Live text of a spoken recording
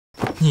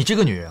你这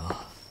个女人啊，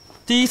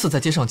第一次在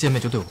街上见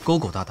面就对我勾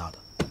勾搭搭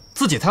的，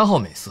自己贪好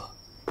美色，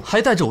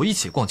还带着我一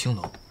起逛青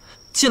楼，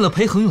见了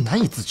裴恒又难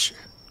以自持，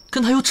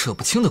跟他有扯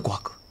不清的瓜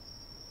葛。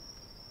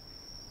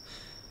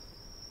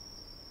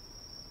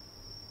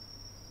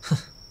哼，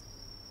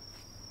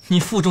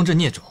你腹中这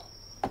孽种，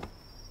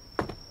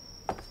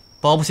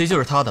保不齐就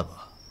是他的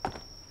吧？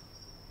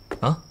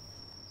啊？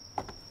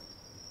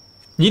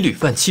你屡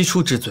犯七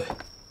出之罪，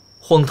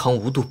荒唐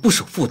无度，不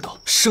守妇道，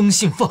生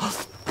性放，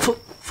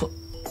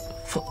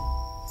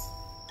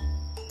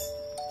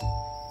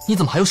你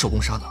怎么还有手工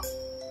纱呢？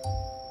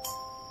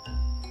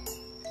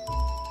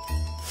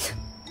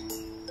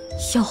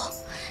哟，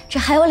这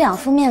还有2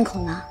副面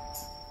孔呢！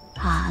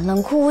啊，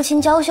冷酷无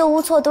情、娇羞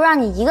无措，都让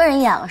你一个人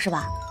演了是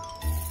吧？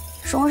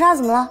手工纱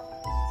怎么了？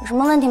有什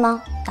么问题吗？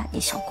大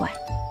惊小怪。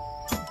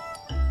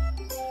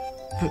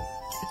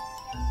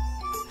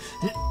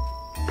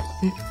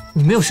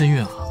你没有身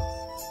孕啊？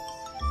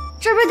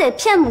这不是得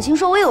骗母亲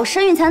说我有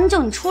身孕才能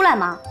救你出来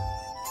吗？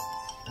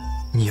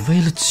你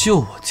为了救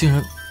我，竟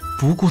然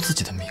不顾自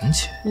己的名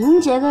节。名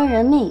节跟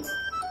人命，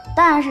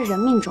当然是人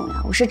命重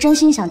要。我是真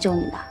心想救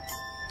你的。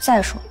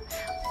再说，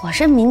我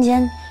这民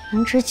间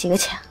能值几个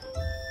钱？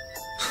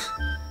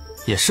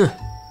也是，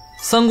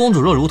三公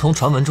主若如同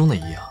传闻中的一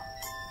样，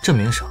这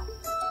名声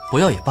不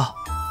要也罢。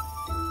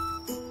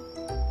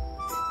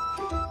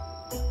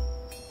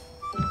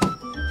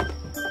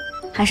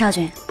韩少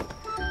君，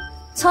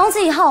从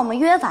此以后我们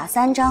约法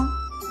3章：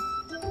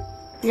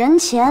人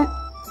前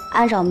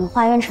按照我们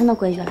花园城的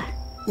规矩来，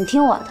你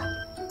听我的；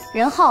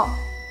人后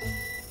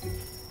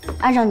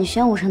按照你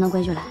玄武城的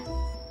规矩来，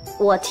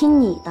我听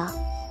你的。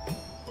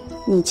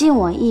你敬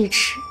我1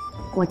尺，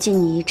我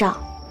敬你1丈。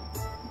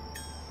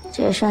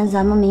这也算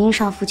咱们名义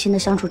上夫妻的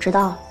相处之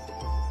道了。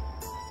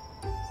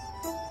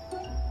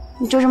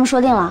你就这么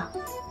说定了，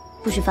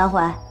不许反悔。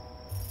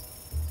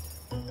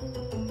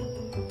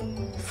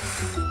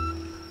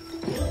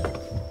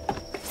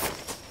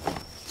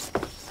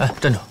哎，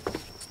站住！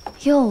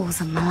又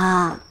怎么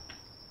啦？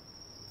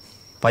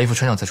把衣服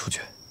穿上再出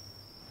去。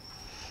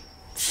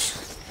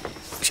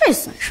这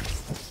算什么？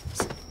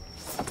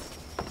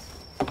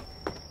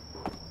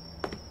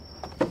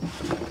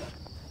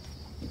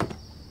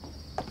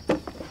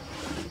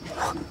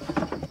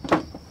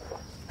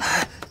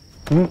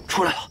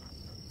出来了，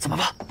怎么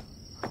办？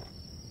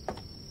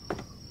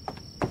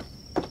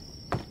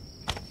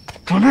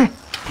准备，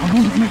老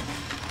公准备。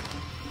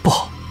不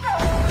好！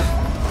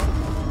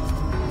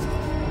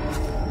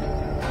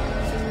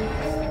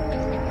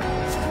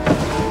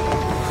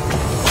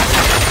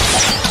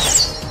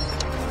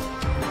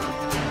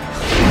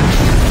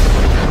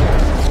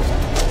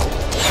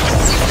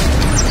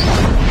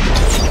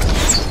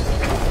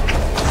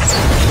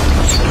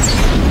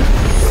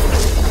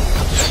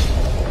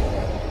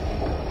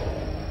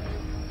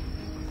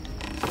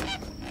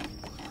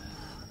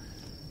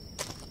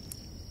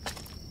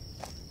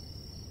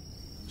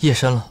夜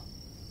深了，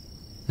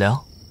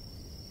凉。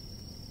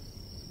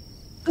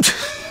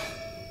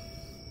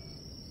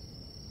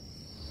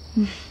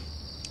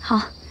好。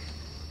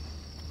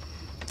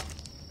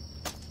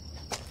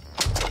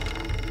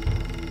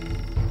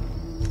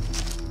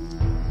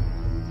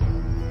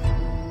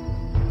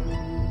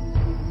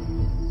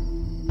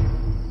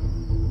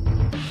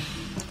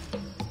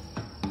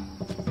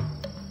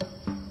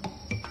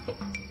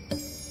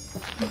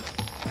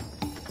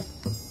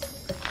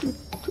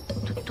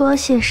多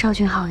谢少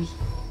君好意。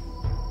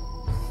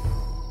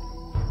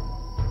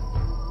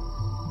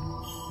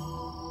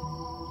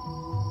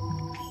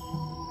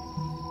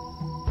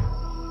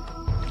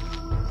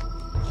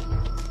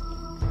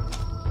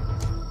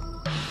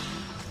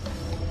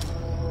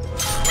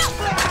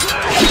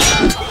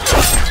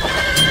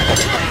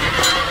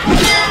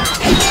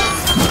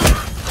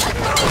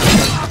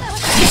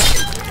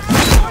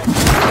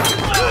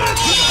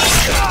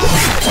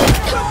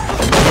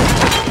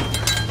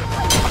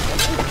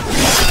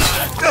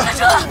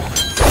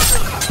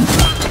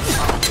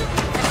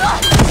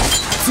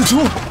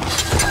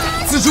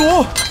子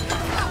竹，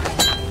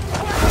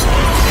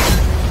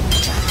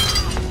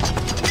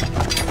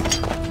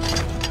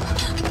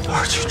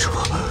二曲者，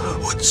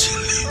我尽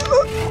力了。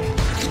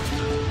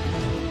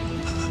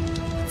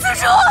子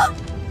竹，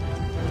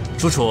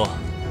楚楚，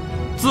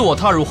自我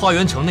踏入花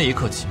园城那一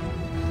刻起，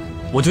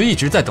我就一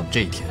直在等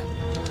这一天。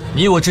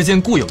你我之间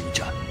固有一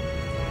战，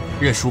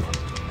认输吧。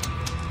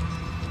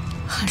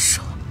韩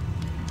叔，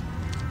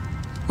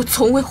我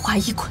从未怀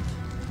疑过你，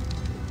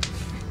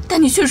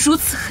但你却如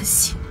此狠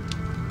心。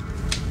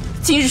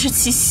今日是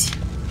七夕，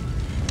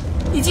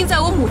已经在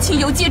我母亲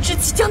游街之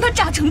际将她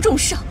炸成重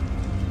伤，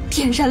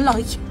点燃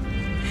狼烟，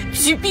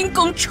举兵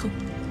攻城。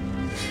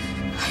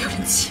还有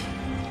人气，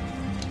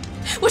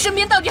我身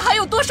边到底还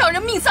有多少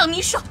人命丧你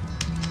手？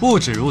不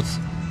止如此，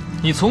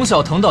你从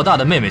小疼到大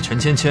的妹妹陈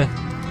芊芊，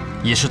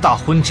也是大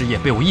婚之夜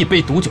被我一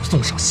杯毒酒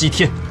送上西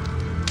天。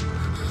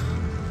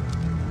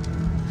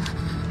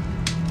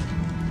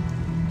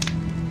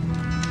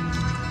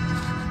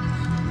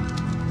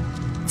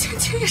芊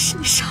芊也是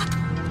你杀的。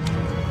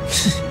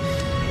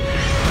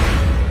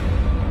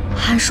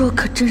韩硕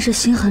可真真是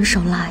心狠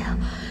手辣呀！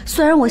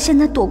虽然我现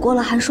在躲过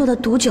了韩硕的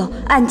毒酒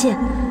案件，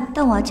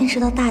但我要坚持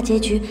到大结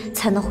局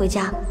才能回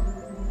家。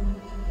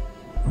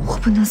我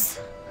不能死，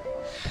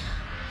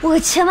我可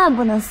千万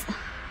不能死！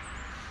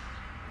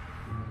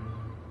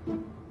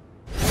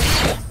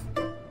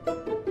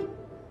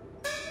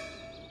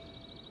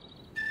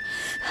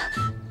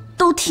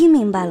都听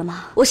明白了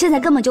吗？我现在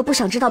根本就不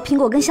想知道苹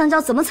果跟香蕉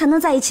怎么才能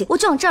在一起，我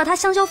就想知道他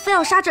香蕉非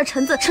要杀这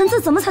橙子，橙子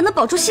怎么才能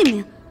保住性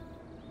命。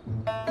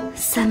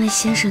三位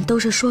先生都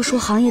是说书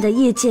行业的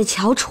业界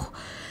翘楚，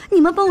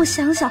你们帮我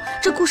想想，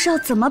这故事要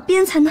怎么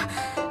编才能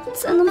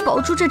保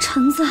住这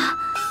橙子啊？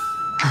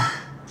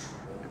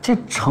这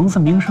橙子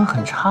名声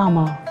很差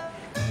吗？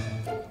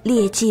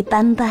劣迹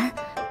斑斑，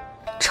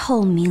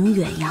臭名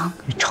远扬。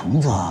橙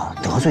子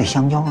得罪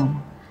香蕉了吗？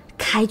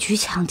开局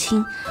抢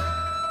亲，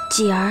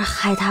继而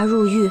害他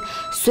入狱，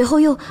随后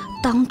又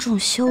当众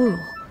羞辱。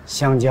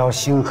香蕉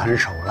心狠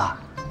手辣，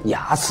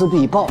睚眦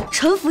必报，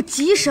城府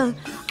极深，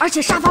而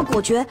且杀伐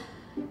果决。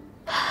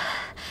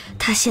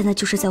他现在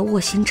就是在卧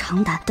薪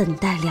尝胆，等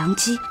待良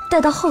机。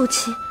待到后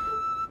期，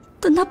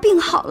等他病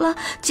好了，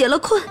解了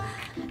困，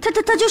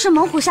他就是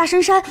猛虎下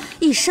深山，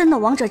一身的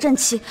王者正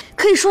气，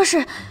可以说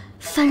是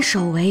翻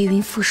手为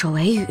云，覆手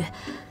为雨。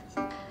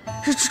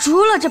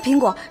除了这苹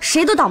果，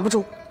谁都挡不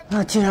住。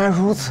那既然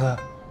如此，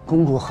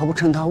公主何不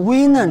趁他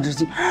危难之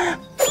际？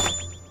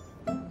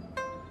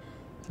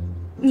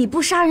你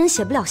不杀人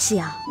写不了戏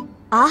啊！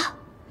啊，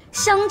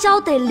香蕉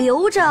得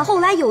留着，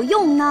后来有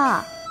用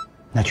呢。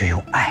那就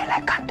用爱来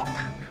感动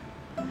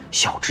他，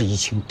晓之以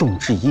情，动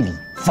之以理，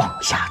放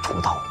下屠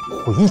刀，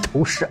回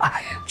头是岸。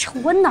这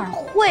我哪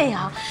会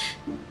啊？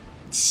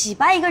洗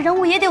白一个人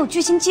物也得有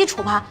剧情基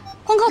础吧，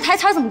光靠台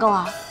词怎么够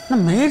啊？那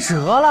没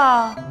辙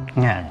了。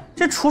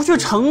这除去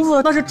橙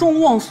子，那是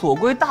众望所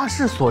归，大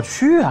势所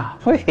趋啊。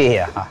对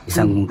呀，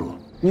三公主，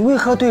你为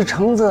何对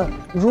橙子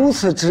如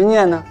此执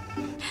念呢？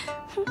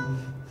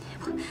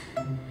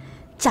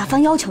甲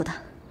方要求的，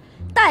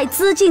带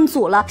资进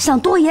组了，想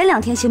多演2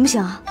天行不行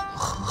啊？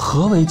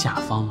何为甲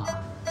方啊？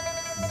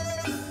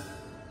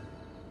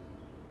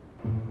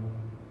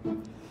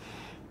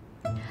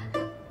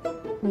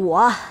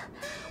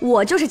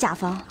我就是甲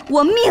方，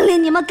我命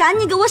令你们赶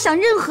紧给我想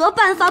任何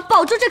办法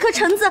保住这颗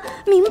橙子，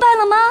明白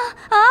了吗？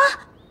啊！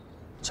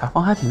甲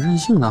方还挺任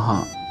性的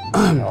哈，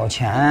有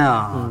钱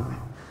啊！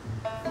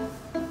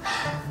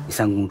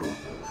三公主，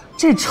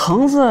这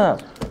橙子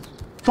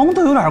总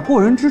得有点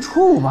过人之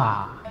处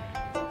吧？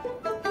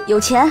有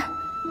钱，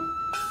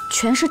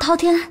权势滔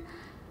天，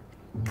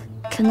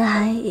可能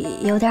还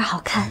有点好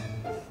看。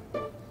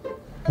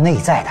内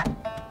在的，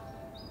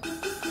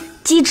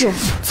机智、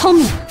聪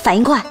明、反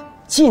应快，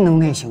技能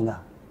类型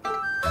的。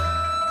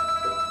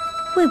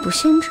未卜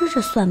先知，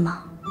这算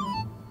吗？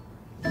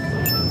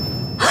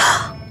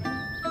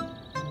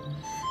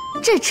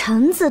这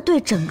橙子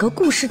对整个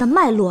故事的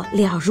脉络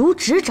了如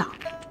指掌。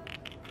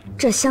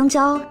这香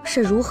蕉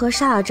是如何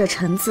杀了这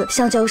橙子？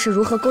香蕉是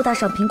如何勾搭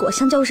上苹果？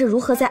香蕉是如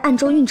何在暗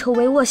中运筹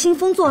帷幄、兴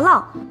风作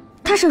浪？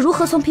他是如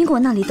何从苹果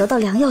那里得到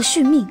良药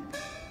续命？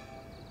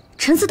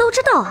橙子都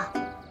知道啊。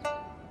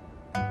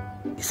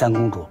三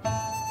公主，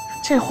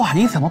这话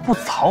你怎么不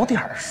早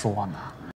点说呢？